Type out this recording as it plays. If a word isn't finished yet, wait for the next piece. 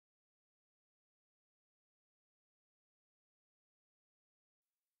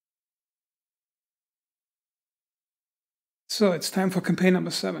So it's time for campaign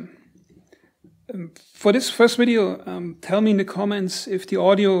number 7. For this first video, tell me in the comments if the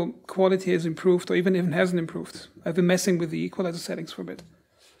audio quality has improved or even if it hasn't improved. I've been messing with the equalizer settings for a bit.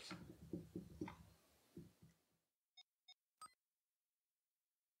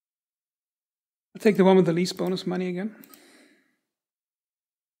 I'll take the one with the least bonus money again.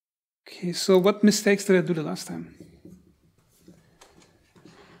 Okay, so what mistakes did I do the last time?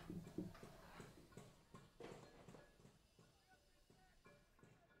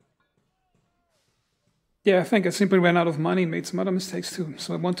 Yeah, I think I simply ran out of money and made some other mistakes too.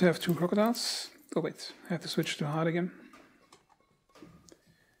 So I want to have 2 crocodiles. Oh wait, I have to switch to hard again.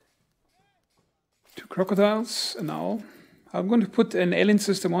 2 crocodiles, an owl. I'm going to put an alien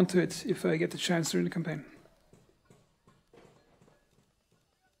system onto it if I get the chance during the campaign.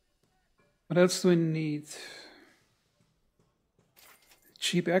 What else do we need?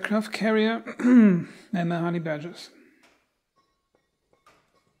 Cheap aircraft carrier and my honey badgers.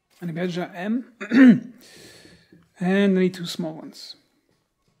 Honey badger M. And I need 2 small ones.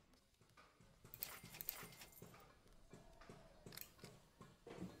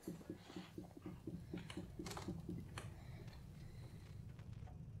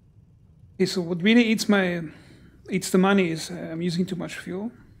 Okay, so what really eats the money is I'm using too much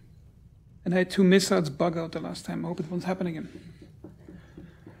fuel. And I had 2 missiles bug out the last time. I hope it won't happen again.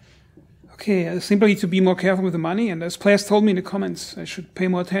 Okay, I simply need to be more careful with the money, and as players told me in the comments, I should pay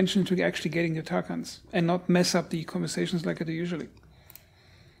more attention to actually getting the Tarkans and not mess up the conversations like I do usually.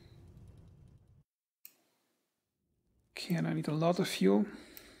 Okay, and I need a lot of fuel.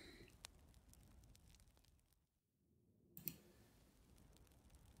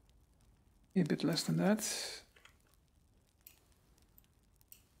 A bit less than that.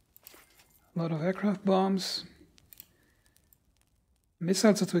 A lot of aircraft bombs.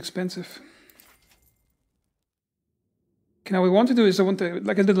 Missiles are too expensive. Okay, now what I want to do is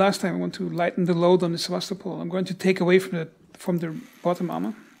like I did last time, I want to lighten the load on the Sevastopol. I'm going to take away from the bottom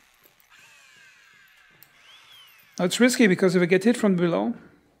armor. Now it's risky because if I get hit from below,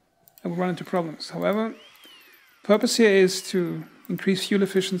 I will run into problems. However, the purpose here is to increase fuel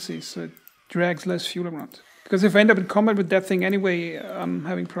efficiency so it drags less fuel around. Because if I end up in combat with that thing anyway, I'm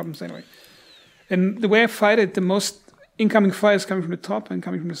having problems anyway. And the way I fight it, the most incoming fire is coming from the top and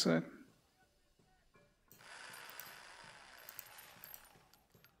coming from the side.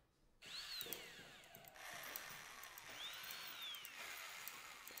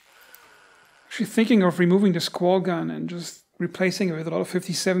 Actually thinking of removing the squall gun and just replacing it with a lot of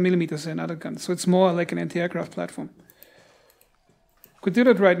 57mm and other guns. So it's more like an anti-aircraft platform. Could do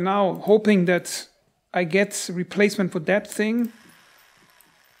that right now, hoping that I get a replacement for that thing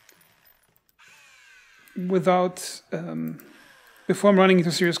without before I'm running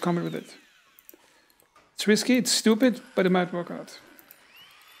into serious combat with it. It's risky, it's stupid, but it might work out.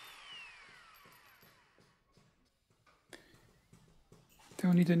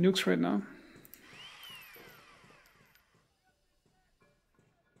 Don't need the nukes right now.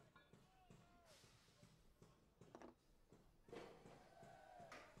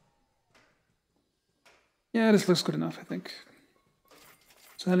 Yeah, this looks good enough, I think.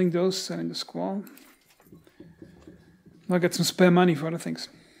 Selling those, selling the squall. I'll get some spare money for other things.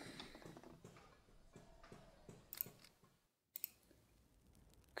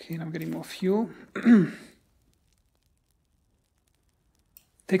 Okay, now I'm getting more fuel.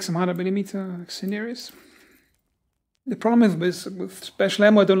 Take some 100mm incendiaries. The problem is with special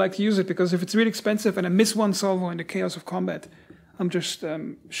ammo, I don't like to use it because if it's really expensive and I miss one salvo in the chaos of combat, I'm just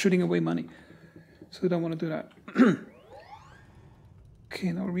shooting away money. So I don't want to do that.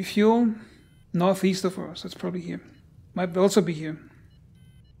 Okay, now refuel. Northeast of us, that's probably here. Might also be here.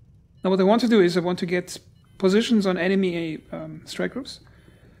 Now what I want to do is I want to get positions on enemy strike groups.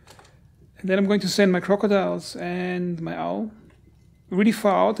 And then I'm going to send my crocodiles and my owl really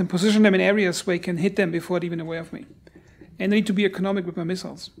far out and position them in areas where I can hit them before they're even aware of me. And I need to be economic with my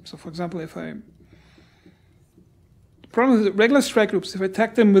missiles. So for example, if I... The problem with regular strike groups, if I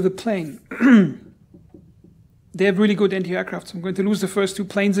attack them with a plane, they have really good anti-aircraft. So I'm going to lose the first 2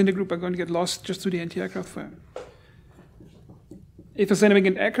 planes in the group. I'm going to get lost just to the anti-aircraft fire. If I'm sending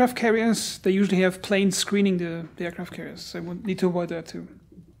in aircraft carriers, they usually have planes screening the aircraft carriers. So I would need to avoid that too.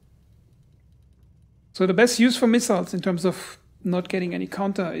 So the best use for missiles in terms of not getting any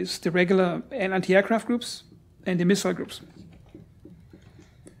counter is the regular anti-aircraft groups and the missile groups.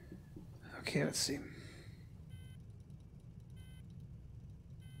 Okay, let's see.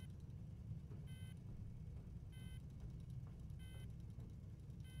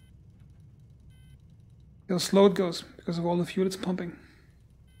 How slow it goes because of all the fuel it's pumping.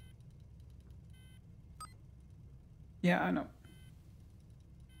 Yeah, I know.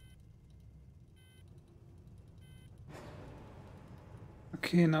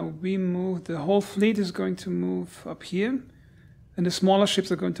 Okay, now we move. The whole fleet is going to move up here, and the smaller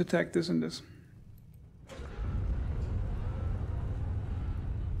ships are going to attack this and this.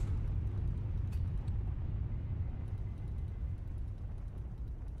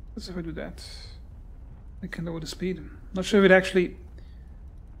 Let's if I do that. I can lower the speed. Not sure if it actually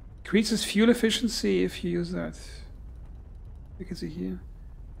increases fuel efficiency if you use that. You can see here.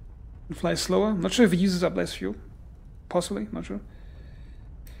 And fly slower. Not sure if it uses up less fuel. Possibly, not sure.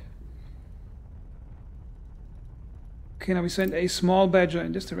 Okay, now we send a small badger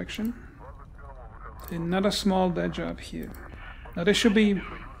in this direction. Another small badger up here. Now they should be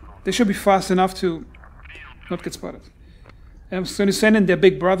fast enough to not get spotted. And I'm going to send in their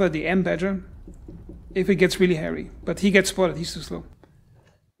big brother, the M badger, if it gets really hairy. But he gets spotted, he's too slow.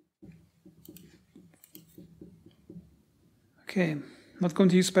 Okay, not going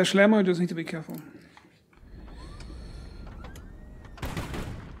to use special ammo, I just need to be careful.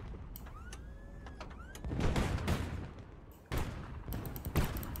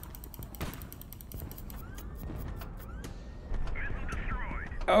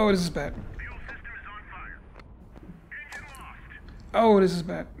 Oh, this is bad. Oh, this is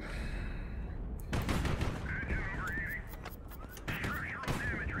bad.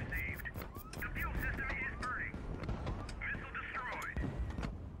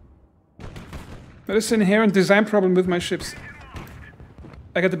 There's an inherent design problem with my ships.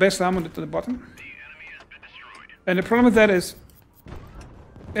 I got the best armor at the bottom. And the problem with that is,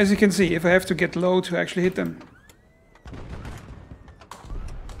 as you can see, if I have to get low to actually hit them.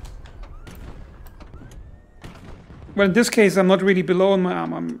 Well, in this case, I'm not really below on my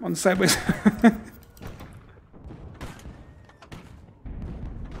arm, I'm on sideways.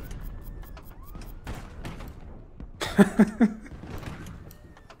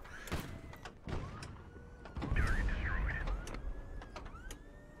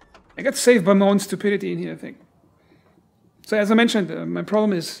 I got saved by my own stupidity in here, I think. So as I mentioned, my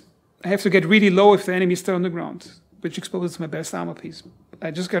problem is I have to get really low if the enemy is still on the ground, which exposes my best armor piece.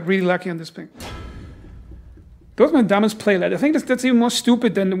 I just got really lucky on this thing. That was my dumbest playlet. I think that's even more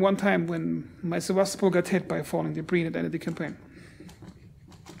stupid than the one time when my Sevastopol got hit by falling debris at the end of the campaign.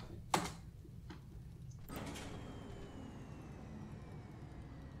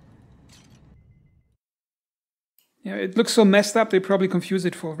 Yeah, it looks so messed up, they probably confuse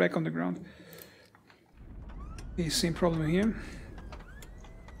it for a wreck on the ground. Okay, same problem here.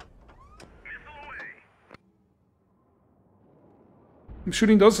 I'm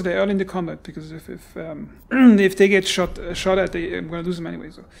shooting those that are early in the combat because if if they get shot at, I'm gonna lose them anyway.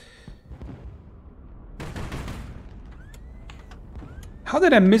 So, how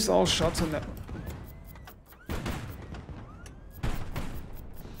did I miss all shots on that one?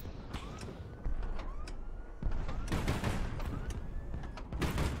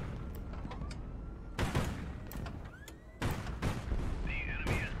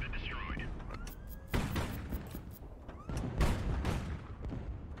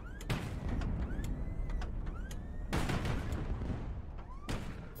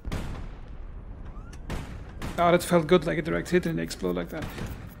 Oh, that felt good, like a direct hit and they explode like that.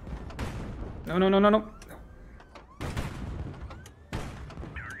 No, no, no, no, no.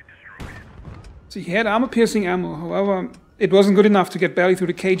 So he had armor-piercing ammo, however, it wasn't good enough to get barely through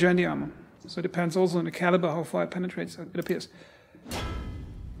the cage and the armor. So it depends also on the caliber, how far it penetrates, it appears.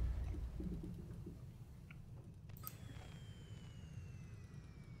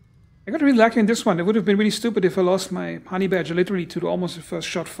 I got really lucky in this one. It would have been really stupid if I lost my honey badger literally to almost the first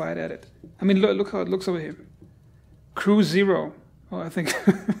shot fired at it. I mean, look how it looks over here. Crew 0. Oh, I think...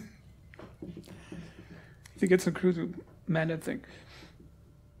 to get some crew to man that thing.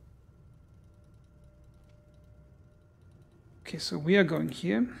 Okay, so we are going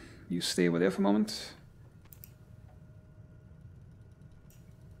here. You stay over there for a moment.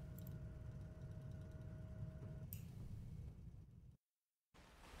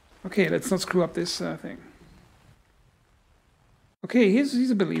 Okay, let's not screw up this thing. Okay,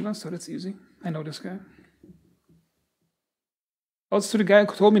 he's a believer, so that's easy. I know this guy. Also, to the guy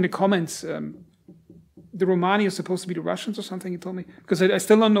who told me in the comments, the Romani is supposed to be the Russians or something, he told me. Because I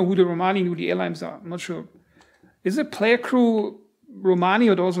still don't know who the Romani and who the airlines are. I'm not sure. Is it player crew Romani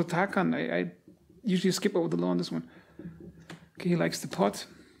or also Tarkan? I usually skip over the law on this one. Okay, he likes the pot.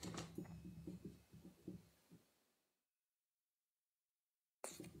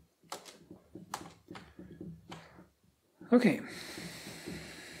 Okay.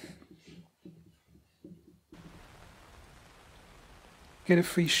 Get a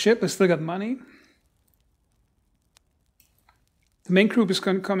free ship, I still got money. The main group is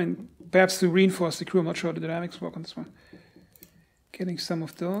going to come in, perhaps to reinforce the crew. I'm not sure how the dynamics work on this one. Getting some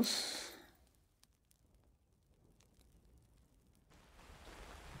of those.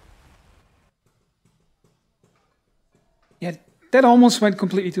 Yeah, that almost went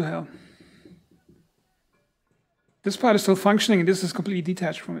completely to hell. This part is still functioning, and this is completely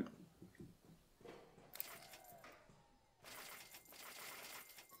detached from it.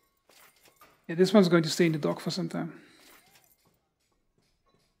 Yeah, this one's going to stay in the dock for some time.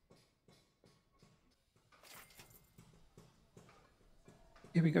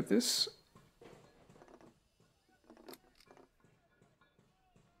 Here we got this.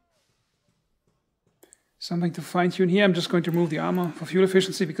 Something to fine-tune here. I'm just going to remove the armor for fuel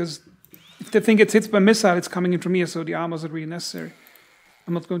efficiency, because if the thing gets hit by a missile, it's coming in from here, so the armor isn't really necessary.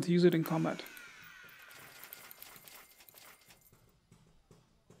 I'm not going to use it in combat.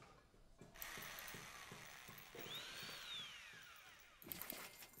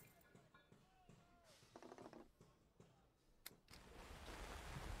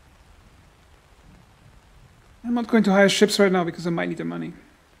 I'm not going to hire ships right now because I might need the money.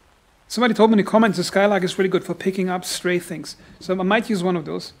 Somebody told me in the comments the Skylark is really good for picking up stray things. So I might use one of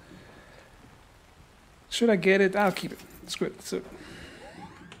those. Should I get it? I'll keep it. Screw it. So,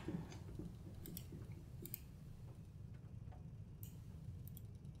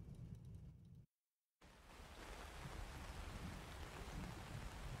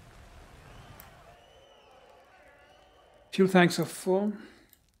 fuel tanks are full.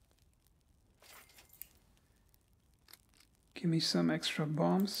 Give me some extra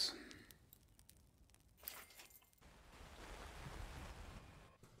bombs.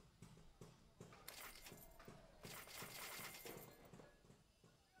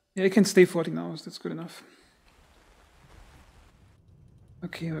 Yeah, it can stay 14 hours, that's good enough.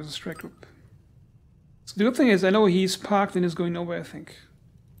 Okay, there's a strike group. So the good thing is, I know he's parked and is going nowhere, I think.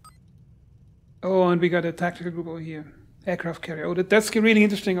 Oh, and we got a tactical group over here. Aircraft carrier. Oh, that's really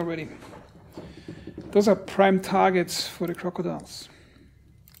interesting already. Those are prime targets for the crocodiles.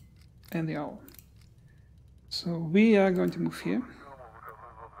 And the owl. So we are going to move here.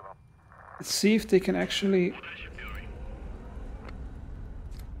 Let's see if they can actually...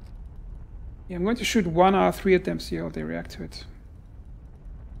 Yeah, I'm going to shoot one R3 at them, see how they react to it.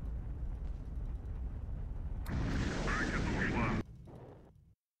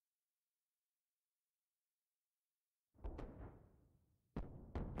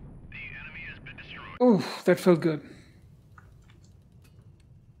 Oh, that felt good.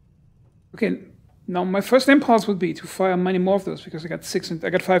 Okay, now my first impulse would be to fire many more of those, because I got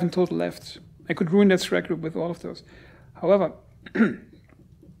 5 in total left. I could ruin that strike group with all of those. However,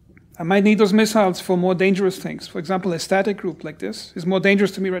 I might need those missiles for more dangerous things. For example, a static group like this is more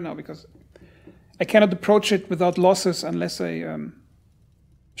dangerous to me right now, because I cannot approach it without losses unless I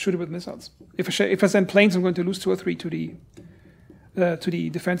shoot it with missiles. If I send planes, I'm going to lose 2 or 3 to the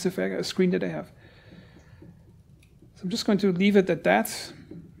defensive screen that I have. So I'm just going to leave it at that.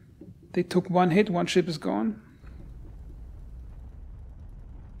 They took one hit, one ship is gone.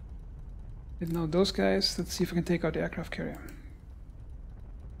 And now those guys, let's see if I can take out the aircraft carrier.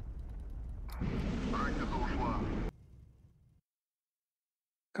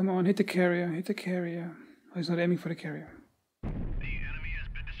 Come on, hit the carrier, hit the carrier. Oh, he's not aiming for the carrier. The enemy has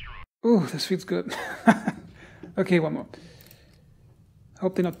been destroyed. Oh, this feels good. Okay, one more. I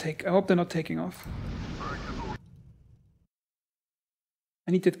hope they're not taking off.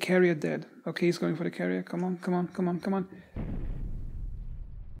 I need that carrier dead. Okay, he's going for the carrier. Come on, come on, come on, come on.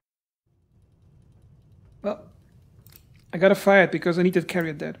 Well, I gotta fire it because I need that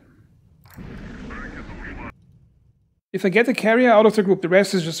carrier dead. If I get the carrier out of the group, the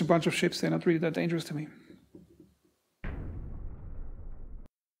rest is just a bunch of ships. They're not really that dangerous to me.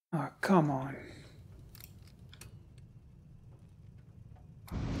 Oh, come on.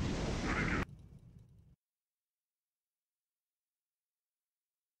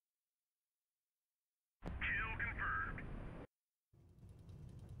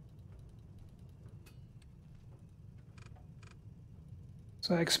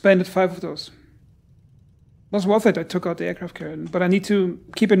 So I expanded 5 of those. It was worth it, I took out the aircraft carrier, but I need to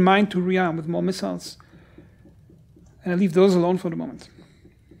keep in mind to rearm with more missiles. And I leave those alone for the moment.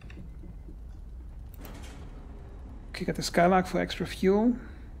 Okay, got the Skylark for extra fuel.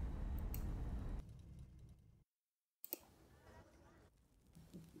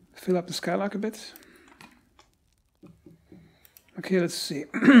 Fill up the Skylark a bit. Okay, let's see.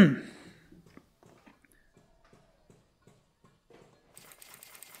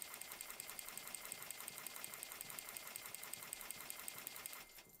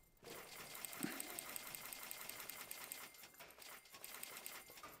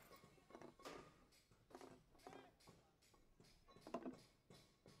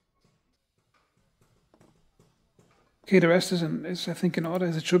 Okay, the rest is I think in order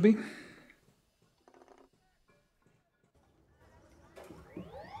as it should be.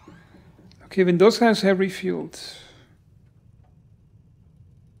 Okay, when those guys have refueled.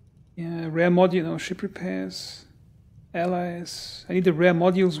 Yeah, rare module, no, ship repairs, allies. I need the rare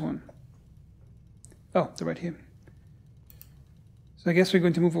modules one. Oh, they're right here. So I guess we're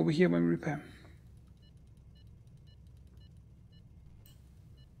going to move over here when we repair.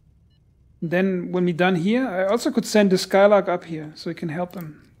 Then when we're done here, I also could send the Skylark up here so it can help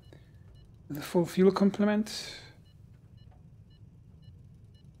them with the full fuel complement.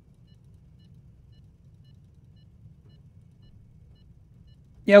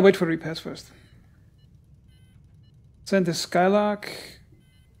 Yeah, I'll wait for the repairs first. Send the Skylark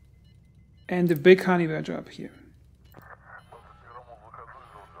and the big honey badger up here.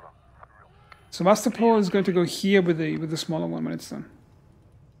 So Mastopole is going to go here with the smaller one when it's done.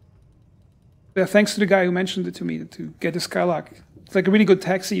 Yeah, thanks to the guy who mentioned it to me to get the Skylark. It's like a really good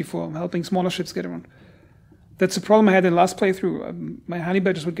taxi for helping smaller ships get around. That's the problem I had in the last playthrough. My honey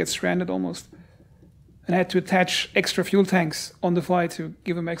badgers would get stranded almost. And I had to attach extra fuel tanks on the fly to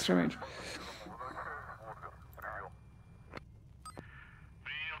give them extra range.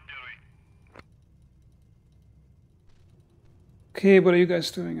 Okay, what are you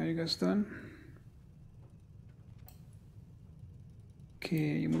guys doing? Are you guys done? Okay,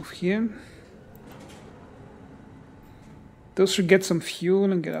 you move here. Those should get some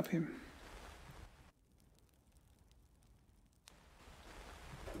fuel and get up here.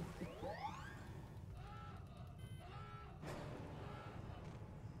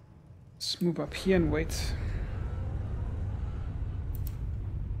 Let's move up here and wait.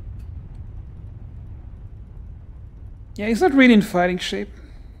 Yeah, he's not really in fighting shape.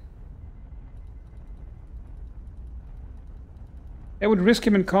 I would risk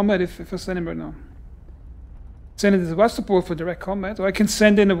him in combat if I send him right now. Send it to the Sevastopol for direct combat, or I can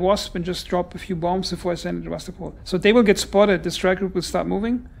send in a Wasp and just drop a few bombs before I send it to Sevastopol. So they will get spotted, the strike group will start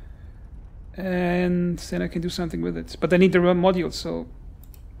moving, and then I can do something with it. But I need the raw modules, so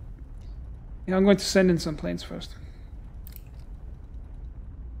yeah, I'm going to send in some planes first.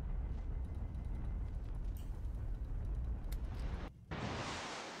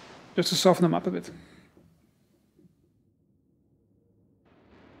 Just to soften them up a bit.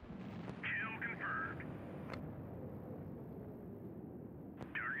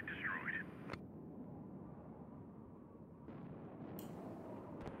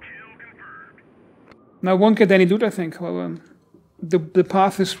 Now I won't get any loot, I think. However, the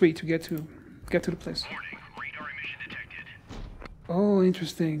path is free to get to the place. Oh,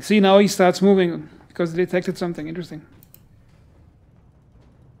 interesting. See, now he starts moving because they detected something interesting.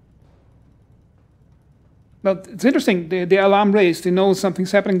 Well, it's interesting. The alarm raised. They know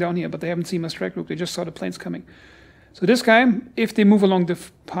something's happening down here, but they haven't seen my strike group. They just saw the planes coming. So this guy, if they move along the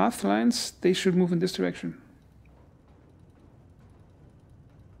path lines, they should move in this direction.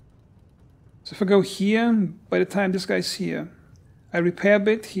 So if I go here, by the time this guy's here, I repair a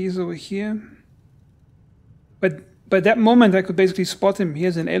bit, he's over here. But by that moment, I could basically spot him.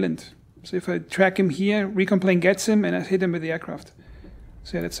 Here's an island. So if I track him here, recon plane gets him, and I hit him with the aircraft.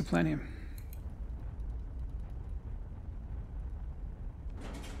 So yeah, that's the plan here.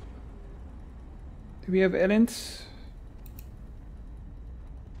 Do we have islands?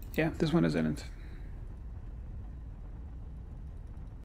 Yeah, this one is island.